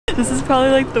This is probably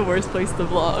like the worst place to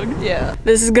vlog. Yeah.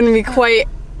 This is gonna be quite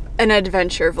an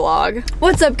adventure vlog.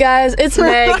 What's up guys, it's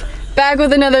Meg, back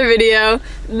with another video.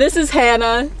 This is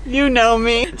Hannah, you know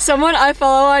me. Someone I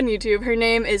follow on YouTube, her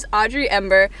name is Audrey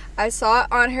Ember. I saw it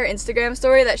on her Instagram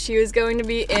story that she was going to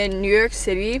be in New York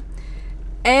City.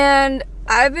 And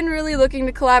I've been really looking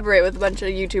to collaborate with a bunch of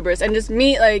YouTubers and just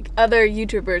meet like other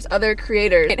YouTubers, other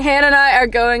creators. Hannah and I are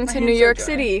going to New York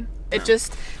City. It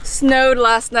just snowed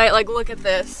last night, like look at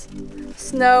this.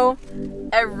 Snow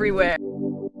everywhere.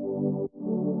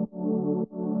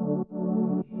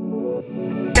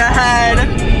 God.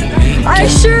 I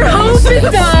sure hope it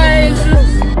does.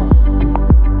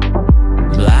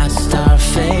 Blast our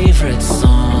favorite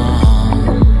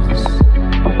songs,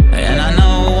 and I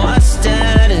know what's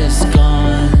dead is gone.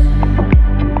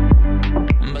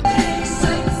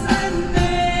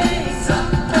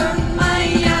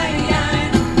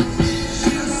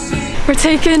 We're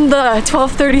taking the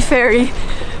 12:30 ferry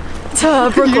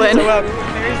to Brooklyn.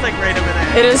 Ferry's like right over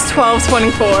there. It is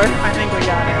 12:24. I think we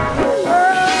got it.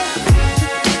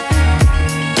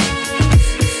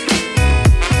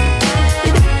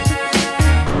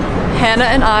 Hannah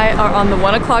and I are on the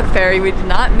 1 o'clock ferry. We did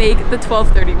not make the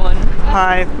 12:31.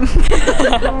 Hi.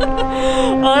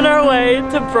 On our way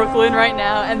to Brooklyn right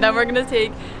now, and then we're gonna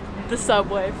take the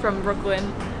subway from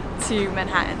Brooklyn to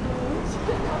Manhattan.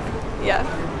 Yeah,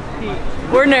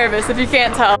 we're nervous if you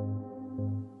can't tell.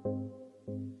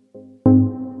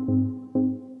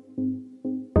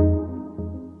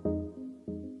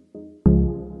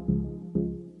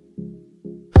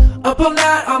 Up all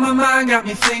night on my mind got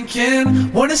me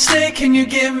thinking. Wanna stay, can you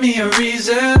give me a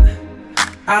reason?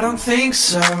 I don't think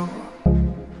so.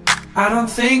 I don't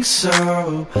think so.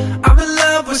 I'm in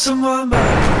love with someone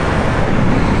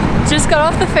but Just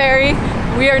got off the ferry.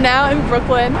 We are now in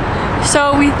Brooklyn.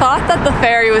 So we thought that the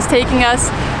ferry was taking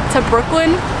us to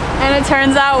Brooklyn, and it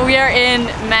turns out we are in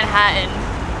Manhattan.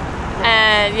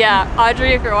 And yeah,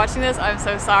 Audrey, if you're watching this, I'm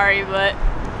so sorry, but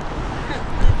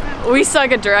we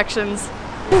suck at directions.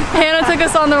 Hannah took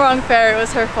us on the wrong ferry, it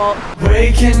was her fault.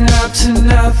 waking up to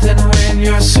nothing when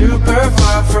you're super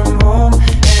far from home.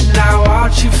 And I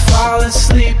watch you fall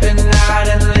asleep at night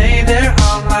and lay there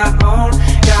on my own.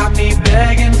 Got me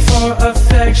begging for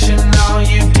affection, all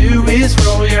you do is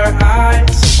roll your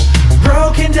eyes.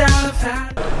 Broken down a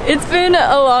path. It's been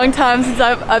a long time since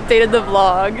I've updated the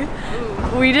vlog.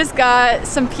 We just got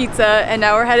some pizza and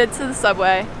now we're headed to the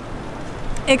subway.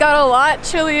 It got a lot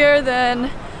chillier than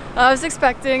I was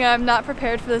expecting. I'm not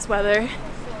prepared for this weather.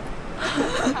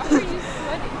 How are you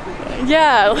sweating?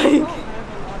 Yeah, like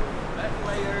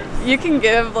you can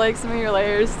give like some of your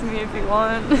layers to me if you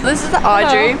want. This is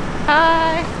Audrey.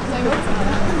 Hi.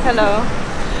 Hello.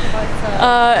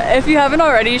 If you haven't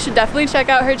already, you should definitely check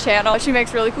out her channel. She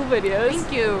makes really cool videos.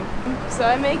 Thank you. So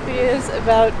I make videos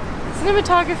about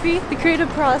cinematography, the creative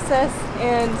process,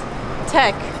 and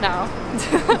tech now.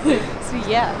 So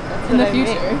yeah, that's In what the I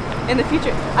future. make. In the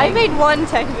future. I made one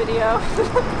tech video.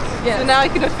 Yes. So now I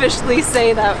can officially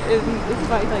say that it's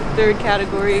my like third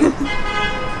category.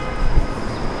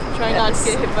 Try not to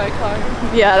get hit by a car.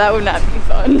 Yeah, that would not be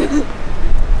fun. No.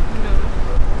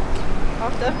 I'll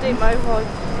have to update my vlog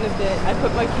in a bit. I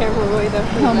put my camera away though.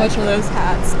 How much are those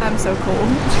hats? I'm so cold.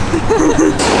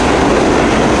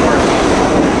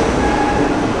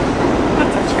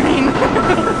 That's a train.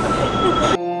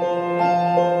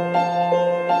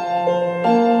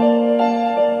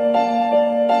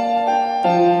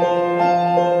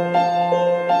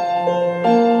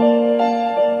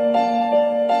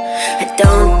 I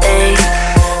don't think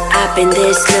I've been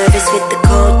this nervous with the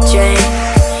cold drink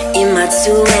in my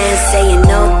 2 hands, saying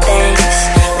no thanks.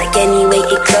 Like any way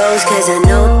it goes, cause I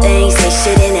know things they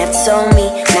shouldn't have told me.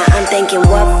 Now I'm thinking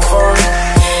what for?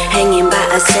 Hanging by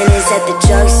a sentence at the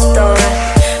drugstore.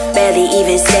 Barely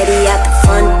even steady out the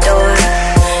front door.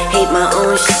 Hate my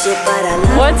own shit, but I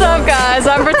love. What's up guys?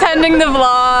 I'm pretending to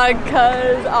vlog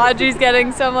cause Audrey's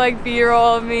getting some like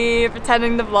B-roll of me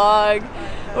pretending to vlog.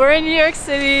 We're in New York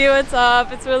City, what's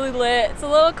up? It's really lit. It's a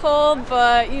little cold,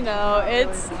 but you know,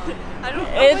 it's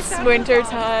winter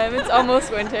time. It's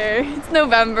almost winter. It's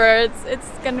November. It's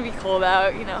gonna be cold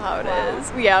out. You know how it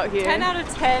is. We out here. 10 out of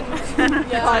 10.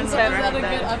 Yeah, content is that a right good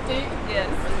there. update? Yes.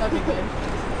 Okay, good.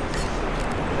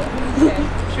 Okay.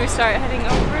 Should we start heading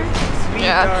over?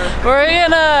 Yeah, we're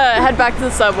gonna head back to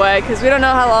the subway because we don't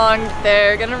know how long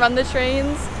they're gonna run the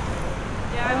trains.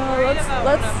 Yeah, I'm worried about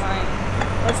one of mine.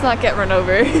 Let's not get run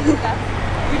over.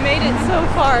 We made it so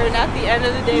far, and at the end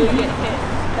of the day, we get hit.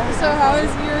 So how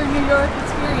is your New York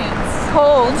experience?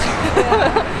 Cold.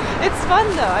 It's fun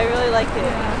though. I really like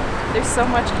it. There's so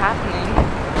much happening.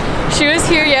 She was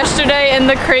here yesterday in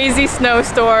the crazy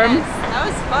snowstorm. Yes, that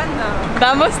was fun though.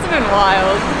 That must have been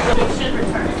wild. We should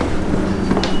return.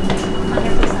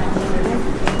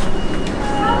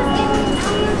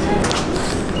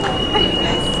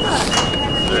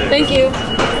 Thank you.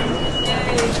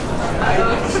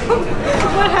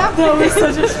 What happened? That was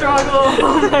such a struggle.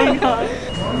 Oh my god. You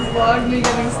vlogged me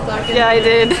getting stuck in. Yeah, I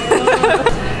did.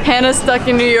 Hannah's stuck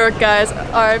in New York, guys.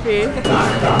 RIP.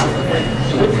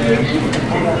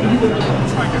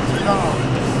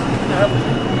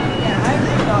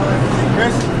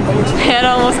 Hannah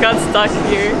almost got stuck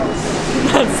here.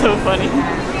 That's so funny.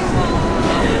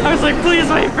 I was like, please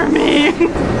wait for me.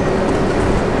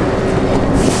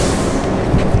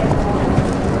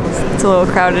 It's a little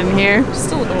crowded in here.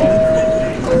 Just a little.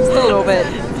 Just a little bit.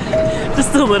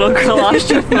 Just a little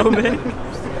claustrophobic.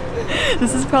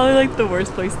 This is probably like the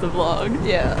worst place to vlog.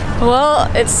 Yeah. Well,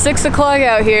 it's 6 o'clock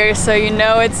out here, so you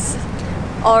know it's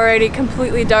already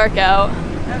completely dark out.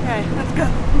 Okay, let's go.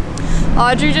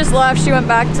 Audrey just left. She went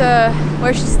back to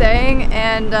where she's staying,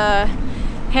 and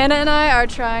Hannah and I are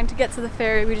trying to get to the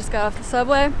ferry. We just got off the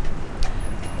subway.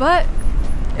 But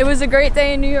it was a great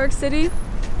day in New York City.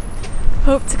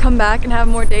 Hope to come back and have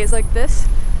more days like this.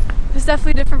 It's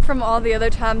definitely different from all the other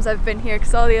times I've been here,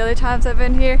 because all the other times I've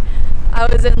been here, I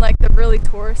was in like the really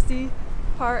touristy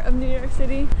part of New York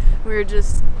City. We were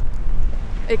just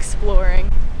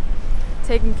exploring,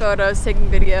 taking photos, taking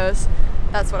videos.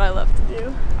 That's what I love to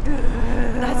do.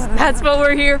 That's what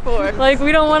we're here for. Like,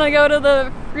 we don't want to go to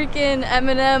the freaking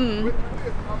M&M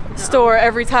store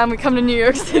every time we come to New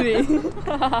York City.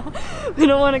 We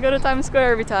don't want to go to Times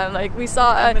Square every time. Like, we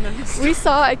saw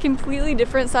a completely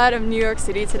different side of New York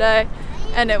City today,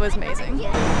 and it was amazing.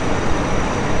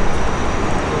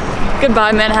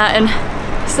 Goodbye, Manhattan.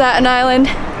 Staten Island,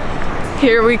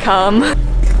 here we come.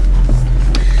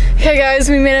 Okay guys,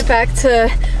 we made it back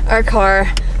to our car.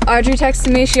 Audrey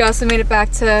texted me, she also made it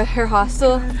back to her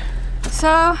hostel.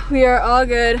 So we are all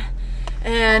good.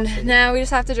 And now we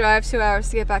just have to drive 2 hours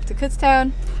to get back to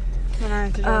Kutztown. Then I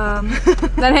have to drive home.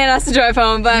 Then Hannah has to drive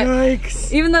home, but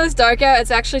yikes. Even though it's dark out, it's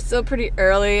actually still pretty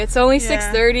early. It's only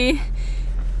 6:30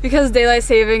 because of daylight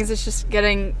savings. It's just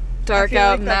getting dark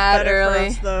out like mad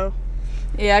early. For us, though.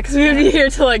 Yeah, because we would be here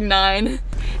till like 9.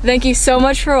 Thank you so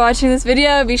much for watching this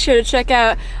video. Be sure to check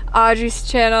out Audrey's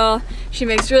channel. She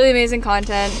makes really amazing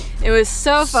content. It was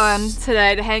so fun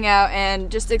today to hang out and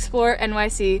just explore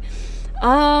NYC.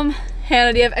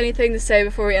 Hannah, do you have anything to say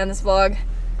before we end this vlog?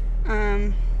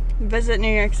 Visit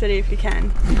New York City if you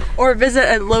can. Or visit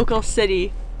a local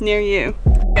city near you.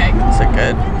 Okay. Is it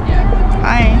good? Yeah.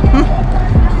 Hi.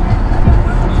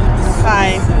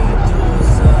 Hi.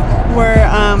 We're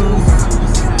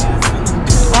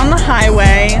on the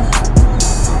highway.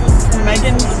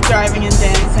 Megan's driving and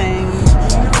dancing.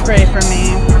 Pray for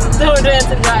me. Don't dance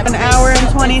and drive. An hour and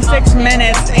 26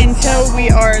 minutes until we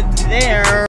are there.